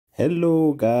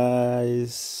Hello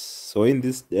guys, so in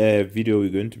this video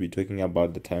we're going to be talking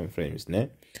about the time frames,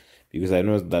 ne? Because I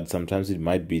know that sometimes it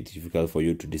might be difficult for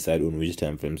you to decide on which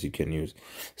time frames you can use,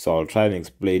 so I'll try and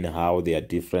explain how they are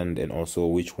different and also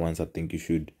which ones I think you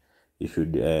should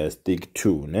stick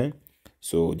to, ne?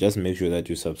 So just make sure that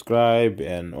you subscribe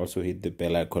and also hit the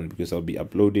bell icon, because I'll be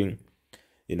uploading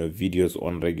videos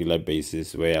on regular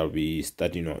basis where I'll be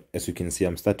starting, as you can see,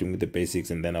 I'm starting with the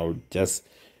basics and then I'll just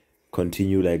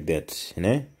continue like that,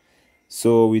 ne?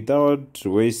 So without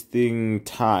wasting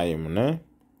time, ne?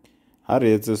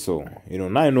 So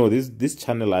now I know this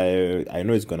channel, I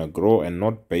know it's gonna grow, and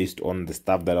not based on the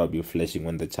stuff that I'll be flashing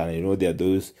on the channel. There are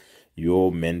those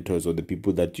your mentors or the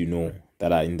people that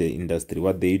that are in the industry.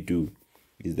 What they do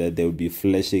is that they will be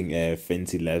flashing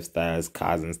fancy lifestyles,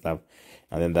 cars and stuff,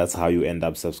 and then that's how you end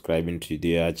up subscribing to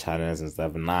their channels and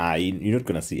stuff. Nah, you're not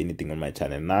gonna see anything on my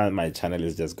channel. Now my channel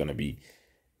is just gonna be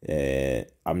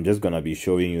I'm just gonna be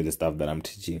showing you the stuff that I'm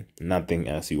teaching, nothing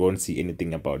else. You won't see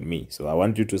anything about me. So I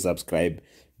want you to subscribe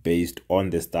based on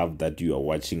the stuff that you are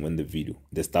watching on the video,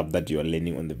 the stuff that you are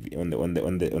learning on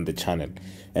the channel,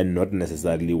 and not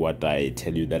necessarily what I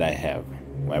tell you that I have.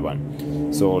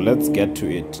 So let's get to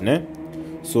it, ne?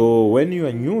 So when you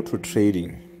are new to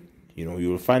trading, you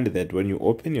will find that when you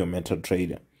open your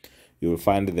MetaTrader, you will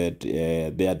find that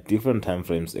there are different time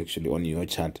frames actually on your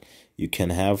chart. You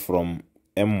can have from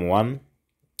M1,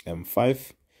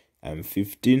 M5,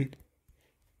 M15,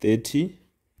 30,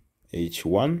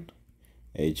 H1,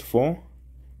 H4,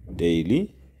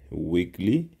 daily,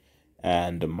 weekly,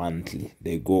 and monthly.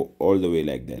 They go all the way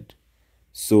like that.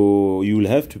 So you will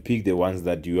have to pick the ones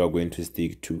that you are going to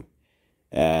stick to.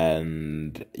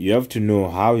 And you have to know,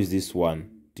 how is this one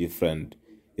different?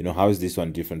 How is this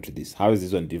one different to this? How is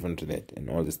this one different to that? And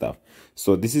all the stuff.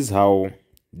 So this is how,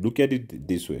 look at it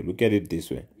this way. Look at it this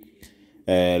way.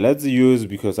 Let's use,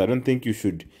 because I don't think you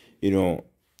should,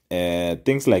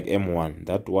 things like M1,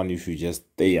 that one you should just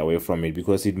stay away from it,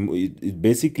 because it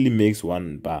basically makes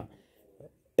one bar.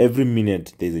 Every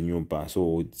minute there's a new bar,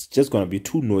 so it's just going to be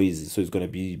too noisy. So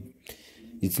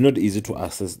it's not easy to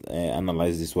access,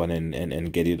 analyze this one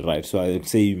and get it right. So I would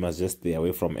say you must just stay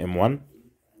away from M1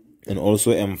 and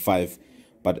also M5.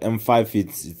 But M5,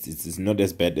 it's not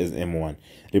as bad as M1.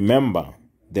 Remember,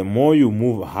 the more you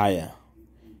move higher,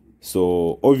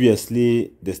 so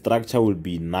obviously the structure will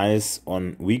be nice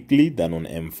on weekly than on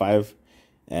M5,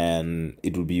 and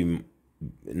it will be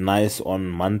nice on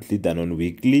monthly than on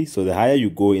weekly. So the higher you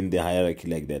go in the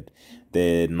hierarchy like that,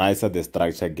 the nicer the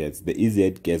structure gets, the easier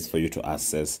it gets for you to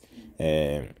assess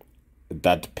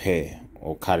that pair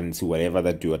or currency, whatever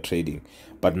that you are trading.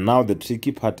 But now the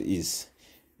tricky part is,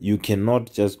 you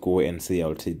cannot just go and say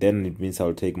I'll trade, then it means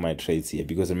I'll take my trades here,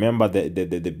 because remember,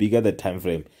 the bigger the time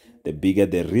frame, the bigger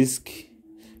the risk.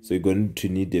 So you're going to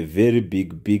need a very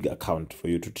big account for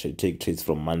you to take trades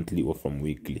from monthly or from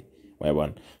weekly.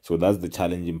 So that's the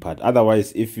challenging part.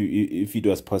 Otherwise, if it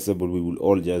was possible, we will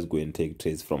all just go and take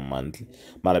trades from monthly.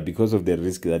 But because of the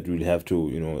risk that we'll have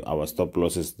to, our stop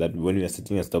losses, that when you are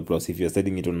setting a stop loss, if you're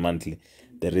setting it on monthly,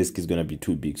 the risk is going to be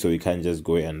too big. So you can't just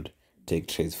go and take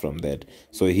trades from that.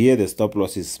 So here the stop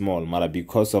loss is small, Mara,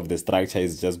 because of the structure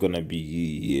is just gonna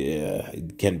be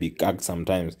it can be gagged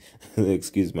sometimes.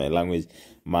 Excuse my language,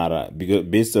 Mara, because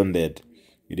based on that,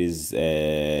 it is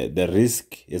the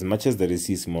risk, as much as the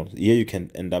risk is small, here you can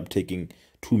end up taking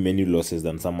too many losses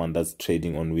than someone that's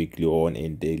trading on weekly or on a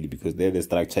daily, because there the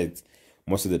structure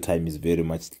most of the time is very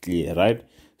much clear, right?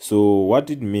 So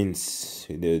what it means,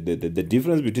 the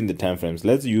difference between the time frames,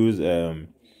 let's use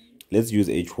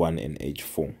H1 and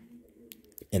H4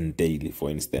 and daily, for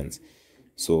instance.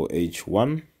 So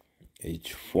H1,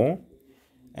 H4,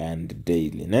 and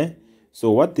daily, ne?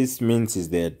 So what this means is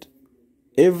that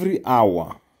every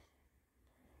hour,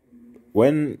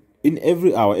 when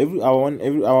every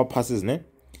hour passes, ne,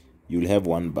 you'll have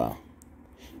one bar,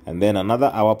 and then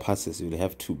another hour passes, you'll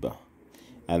have two bar,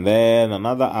 and then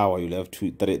another hour you'll have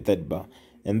third bar,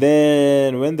 and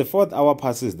then when the fourth hour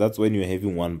passes, that's when you're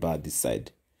having one bar this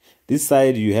side. This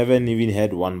side you haven't even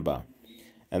had one bar,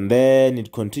 and then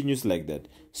it continues like that.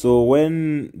 So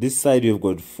when this side you've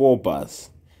got 4 bars,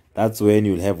 that's when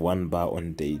you'll have one bar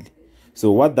on daily.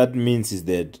 So what that means is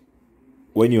that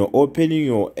when you're opening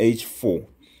your H4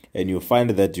 and you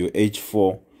find that your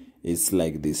H4 is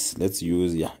like this, let's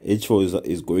use, H4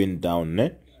 is going down,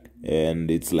 ne? And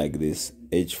it's like this.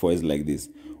 H4 is like this.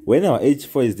 When our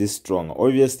H4 is this strong,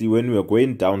 obviously when we are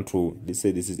going down to, let's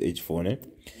say this is H4, ne?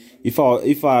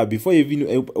 If I before you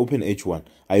even open H1,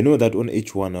 I know that on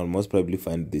H1 I'll most probably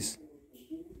find this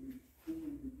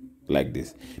like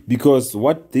this, because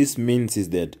what this means is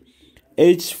that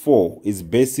H4 is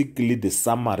basically the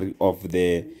summary of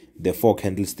the 4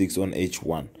 candlesticks on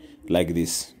H1, like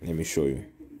this. Let me show you.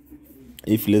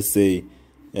 If let's say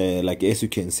like as you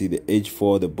can see, the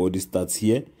H4, the body starts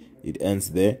here, it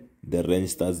ends there, the range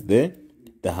starts there,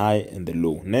 the high and the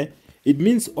low. Ne? It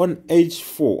means on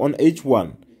H4, on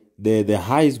H1, the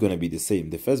high is going to be the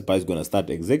same. The first bar is going to start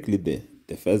exactly there.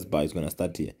 The first bar is going to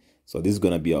start here. So this is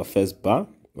going to be our first bar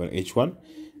on H1,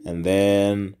 and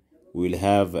then we'll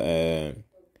have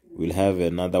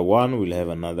another one, we'll have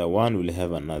another one, we'll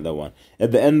have another one.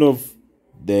 At the end of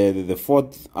the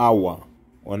fourth hour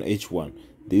on H1,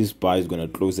 this bar is going to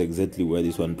close exactly where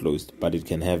this one closed, but it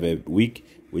can have a wick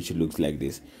which looks like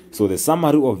this. So the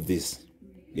summary of this,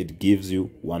 it gives you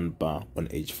 1 bar on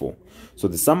H4. So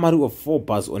the summary of 4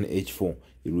 bars on H4,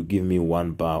 it will give me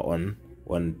 1 bar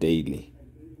on daily.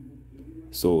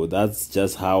 So that's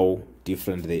just how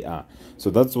different they are. So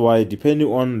that's why, depending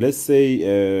on, let's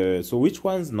say, so which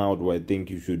ones now do I think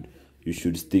you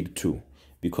should stick to?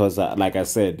 Because like I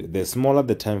said, the smaller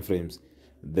the time frames,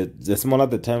 the smaller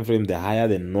the time frame, the higher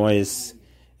the noise,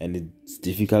 and it's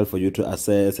difficult for you to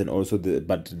assess, and also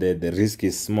the risk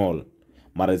is small.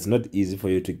 But it's not easy for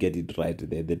you to get it right,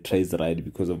 the trades right,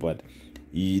 because of what?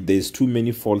 There's too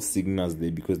many false signals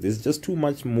there, because there's just too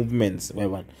much movements.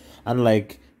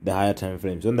 Unlike the higher time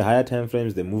frames. On the higher time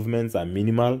frames, the movements are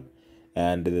minimal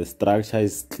and the structure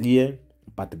is clear,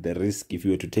 but the risk, if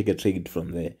you were to take a trade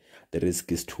from there, the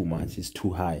risk is too much, it's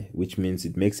too high, which means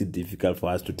it makes it difficult for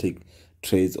us to take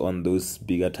trades on those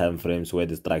bigger time frames where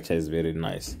the structure is very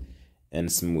nice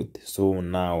and smooth. So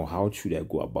now, how should I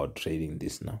go about trading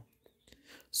this now?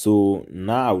 So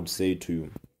now I would say to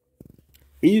you,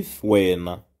 if when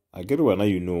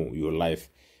you know your life,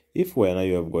 if when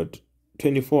you have got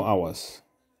 24 hours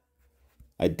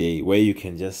a day where you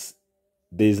can just,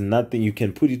 there's nothing, you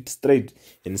can put it straight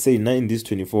and say, now in these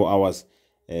 24 hours,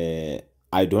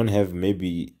 I don't have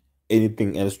maybe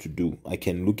anything else to do. I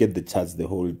can look at the charts the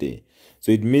whole day.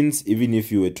 So it means even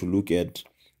if you were to look at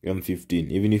M15,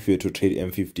 even if you were to trade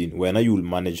M15, when you will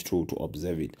manage to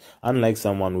observe it. Unlike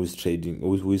someone who's trading,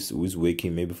 who's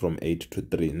working maybe from 8 to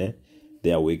 3, ne?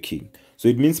 They are working. So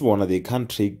it means they can't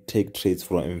take trades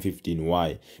from M15.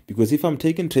 Why? Because if I'm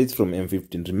taking trades from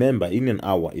M15, remember, in an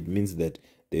hour, it means that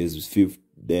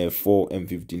there are 4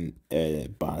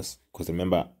 M15 bars. Because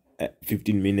remember,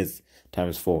 15 minutes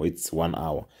times 4, it's 1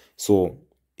 hour. So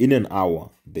in an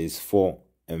hour, there's 4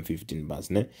 M15 bars.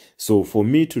 Ne? So for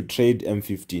me to trade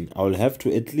M15, I will have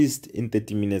to, at least in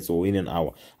 30 minutes or in an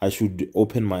hour, I should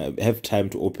have time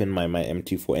to open my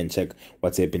MT4 and check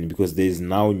what's happening, because there is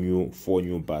now 4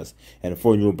 new bars, and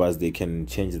 4 new bars, they can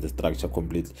change the structure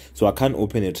completely. So I can't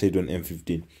open a trade on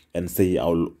M15 and say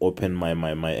I'll open my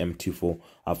MT4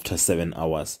 after 7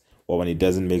 hours. Or when it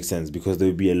doesn't make sense, because there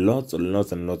will be lots and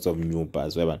lots of new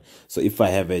bars. So if I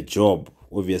have a job,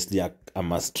 obviously I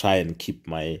must try and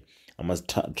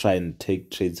try and take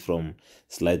trades from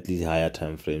slightly higher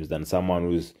time frames than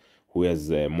someone who has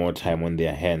more time on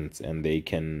their hands, and they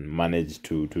can manage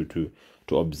to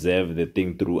observe the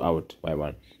thing throughout.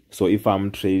 So if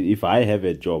I have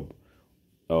a job,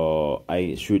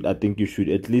 I think you should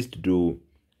at least do,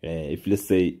 if let's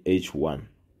say H1,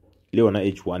 Leona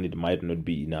H1, it might not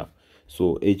be enough.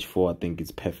 So H4, I think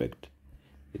it's perfect.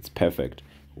 It's perfect,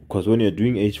 because when you're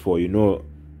doing H4,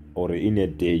 or in a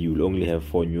day, you'll only have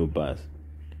 4 new bars.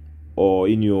 Or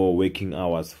in your working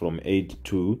hours from 8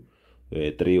 to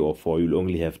 3 or 4, you'll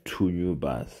only have 2 new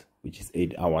bars, which is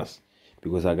 8 hours.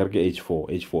 Because I got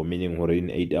H4 meaning in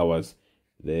 8 hours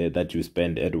that you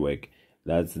spend at work,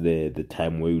 that's the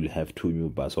time where you'll have 2 new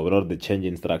bars. So the change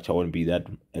in structure won't be that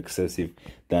excessive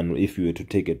than if you were to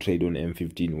take a trade on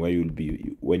M15, where you'll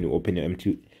be, when you open your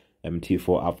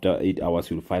MT4 after 8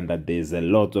 hours, you'll find that there's a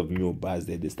lot of new bars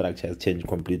there. The structure has changed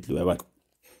completely.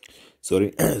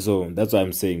 Sorry. So that's what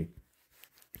I'm saying.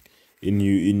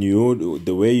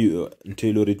 The way you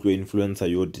tailor it to influence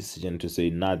your decision to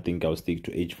say, I think I'll stick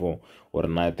to H4,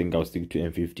 or I think I'll stick to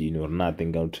M15, or I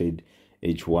think I'll trade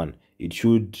H1.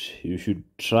 You should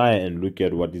try and look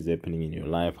at what is happening in your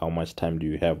life. How much time do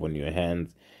you have on your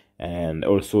hands, and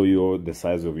also the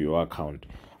size of your account.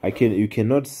 You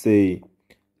cannot say,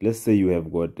 let's say you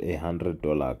have got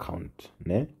 $100 account,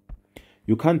 ne?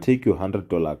 You can't take your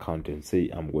 $100 account and say,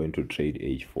 I'm going to trade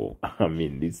H4. I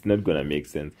mean, it's not going to make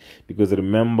sense, because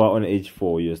remember, on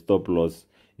H4, your stop loss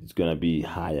is going to be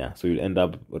higher. So you'll end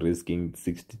up risking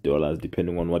 $60,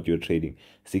 depending on what you're trading.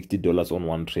 $60 on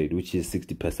one trade, which is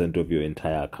 60% of your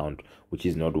entire account, which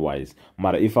is not wise.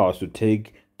 But if I was to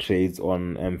take trades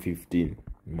on M15,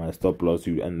 my stop loss,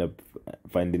 you end up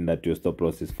finding that your stop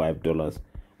loss is $5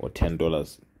 or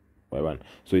 $10.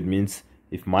 So it means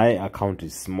if my account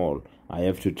is small, I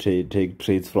have to take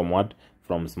trades from what?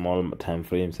 From small time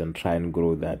frames and try and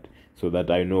grow that, so that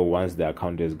I know once the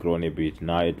account has grown a bit,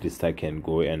 now at least I can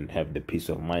go and have the peace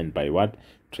of mind by what?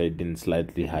 Trading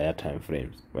slightly higher time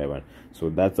frames. So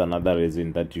that's another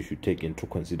reason that you should take into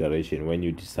consideration when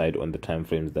you decide on the time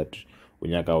frames that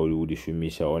unyaka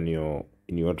udishumisha on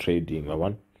in your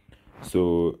trading.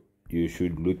 So you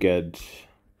should look at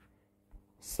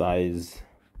size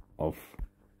of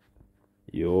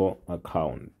your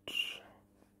account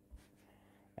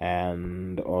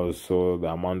and also the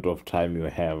amount of time you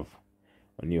have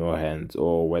on your hands,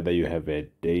 or whether you have a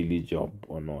daily job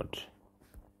or not.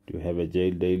 Do you have a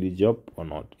daily job or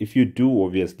not? If you do,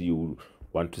 obviously you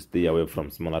want to stay away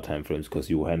from smaller time frames because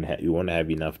you won't have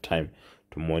enough time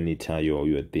to monitor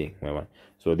your thing.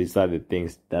 So these are the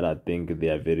things that I think they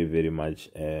are very, very much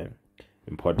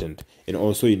important. And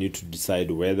also you need to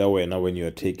decide whether when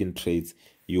you're taking trades,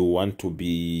 you want to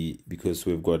be, because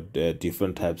we've got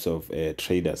different types of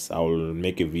traders. I will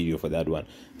make a video for that one.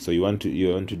 So you want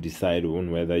to decide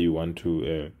on whether you want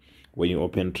to when you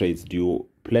open trades, do you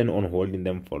plan on holding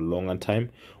them for a longer time,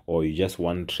 or you just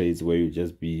want trades where you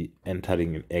just be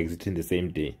entering and exiting the same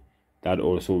day. That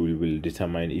also will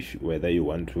determine whether you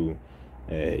want to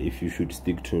if you should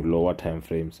stick to lower time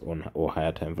frames or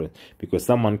higher time frames. Because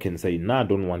someone can say, nah, I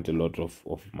don't want a lot of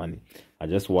money, I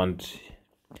just want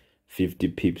 50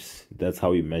 pips. That's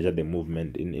how you measure the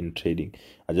movement in trading.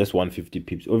 I just want 50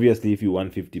 pips. Obviously, if you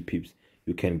want 50 pips,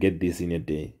 you can get this in a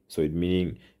day. So it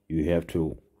meaning you have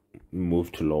to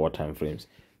move to lower time frames.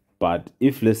 But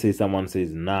if, let's say, someone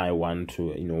says, nah, I want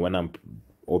to, when I'm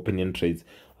opening trades,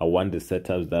 I want the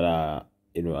setups that are,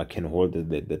 I can hold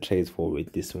the trades for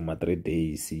at least 3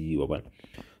 days.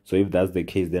 So if that's the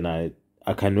case, then I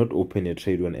cannot open a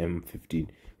trade on M15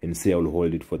 and say I will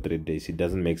hold it for 3 days. It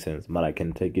doesn't make sense. But I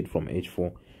can take it from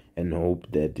H4 and hope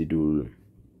that it will,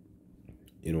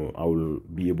 I will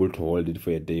be able to hold it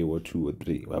for a day or 2 or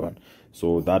 3.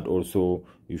 So that also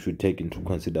you should take into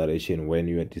consideration when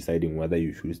you are deciding whether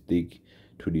you should stick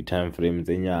to the time frames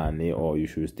or you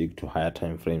should stick to higher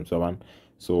time frames.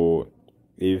 So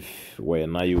if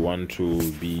now you want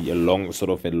to be a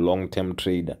long-term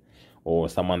trader, or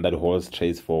someone that holds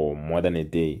trades for more than a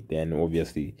day, then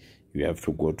obviously you have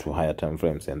to go to higher time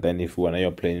frames. And then if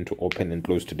you're planning to open and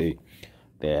close today,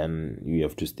 then you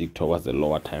have to stick towards the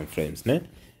lower time frames.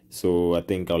 So I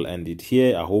think I'll end it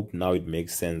here. I hope now it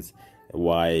makes sense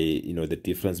why the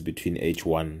difference between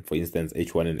H1, for instance,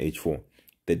 H1 and H4.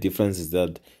 The difference is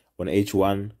that on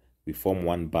H1 we form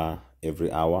 1 bar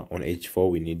every hour. On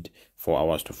H4 we need 4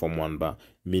 hours to form 1 bar,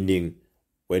 meaning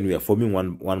when we are forming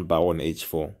one bar on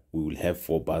H4, we will have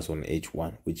 4 bars on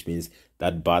H1, which means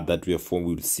that bar that we are forming,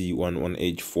 we will see on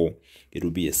H4. It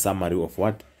will be a summary of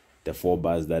what? The 4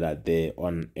 bars that are there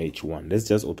on H1. Let's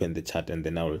just open the chart and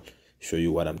then I will show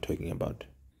you what I'm talking about.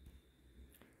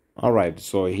 All right,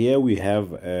 so here we have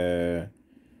H1.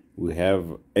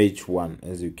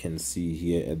 As you can see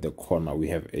here at the corner, we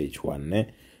have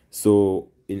H1. So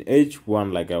in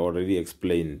H1, like I already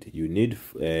explained, you need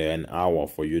an hour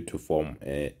for you to form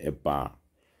a bar.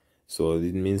 So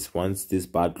it means once this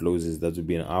bar closes, that will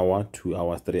be an hour, 2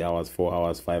 hours, 3 hours, 4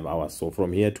 hours, 5 hours. So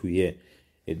from here to here,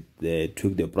 it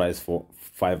took the price for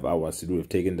 5 hours. It would have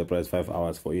taken the price 5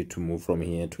 hours for it to move from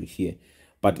here to here.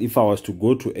 But if I was to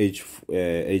go to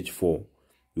H4,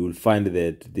 you will find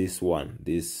that this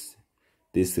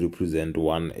represent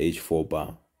one H4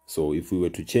 bar. So if we were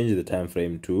to change the time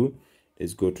frame to,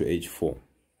 let's go to H4,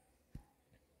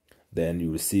 then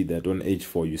you will see that on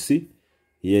H4, you see,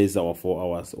 here is our 4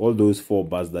 hours. All those 4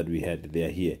 bars that we had, they are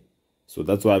here. So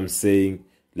that's why I'm saying,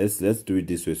 let's do it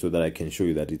this way so that I can show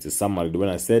you that it's a summary. When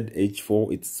I said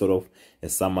H4, it's sort of a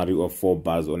summary of 4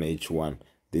 bars on H1.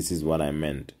 This is what I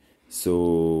meant.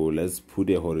 So let's put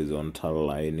a horizontal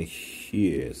line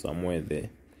here, somewhere there,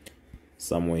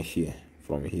 somewhere here,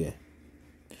 from here.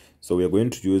 So we are going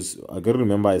to use, I gotta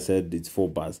remember I said it's 4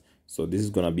 bars. So this is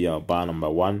gonna be our bar number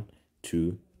 1,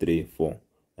 2, 3, 4.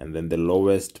 And then the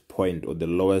lowest point, or the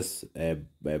lowest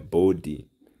body,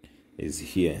 is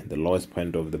here. The lowest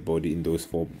point of the body in those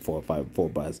 4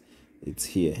 bars, it's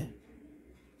here.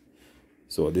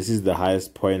 So this is the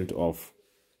highest point of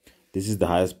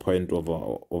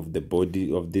the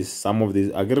body of this. Some of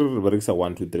these, I get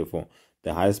 1, 2, 3, 4.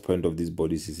 The highest point of these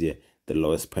bodies is here. The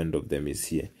lowest point of them is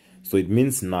here. So it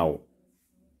means now,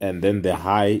 and then the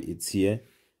high, it's here.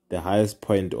 The highest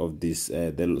point of this,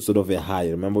 the sort of a high.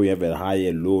 Remember, we have a high,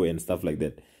 a low, and stuff like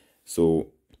that.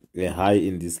 So the high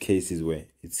in this case is where?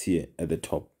 It's here at the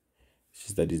top. It's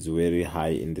just that it's very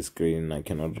high in the screen. I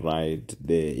cannot write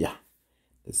there. Yeah,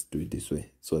 let's do it this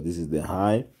way. So this is the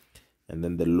high, and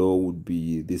then the low would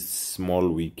be this small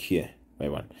wick here by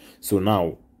 1. So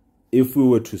now if we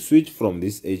were to switch from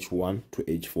this H1 to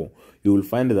H4, you will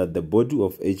find that the body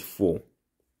of H4,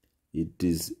 it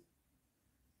is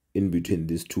in between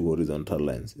these two horizontal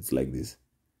lines. It's like this.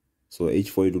 So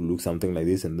H4, it will look something like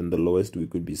this, and then the lowest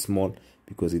wick could be small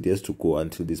because it has to go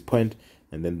until this point,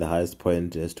 and then the highest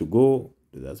point has to go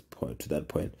to that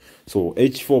point. So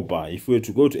H4 bar, if we were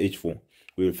to go to H4,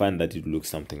 we will find that it looks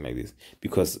something like this,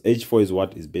 because H4 is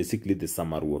what is basically the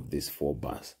summary of these 4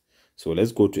 bars. So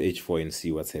let's go to H4 and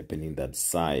see what's happening that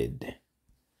side.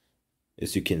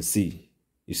 As you can see,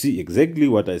 you see exactly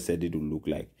what I said it will look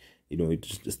like. You know, it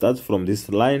starts from this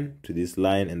line to this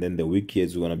line, and then the wick here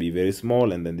is going to be very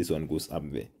small, and then this one goes up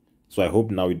there. So I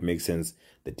hope now it makes sense,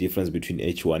 the difference between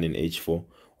H1 and H4,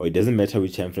 or it doesn't matter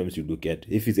which time frames you look at.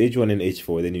 If it's H1 and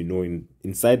H4, then you know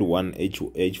inside one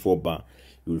H4 bar,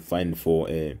 you will find 4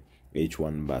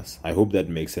 H1 bars. I hope that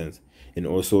makes sense. And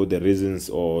also the reasons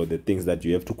or the things that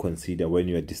you have to consider when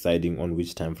you are deciding on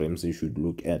which time frames you should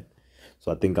look at.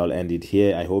 So I think I'll end it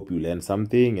here. I hope you learned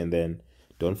something, and then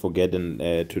don't forget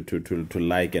to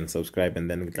like and subscribe, and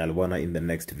then I'll in the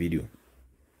next video.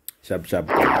 Sharp.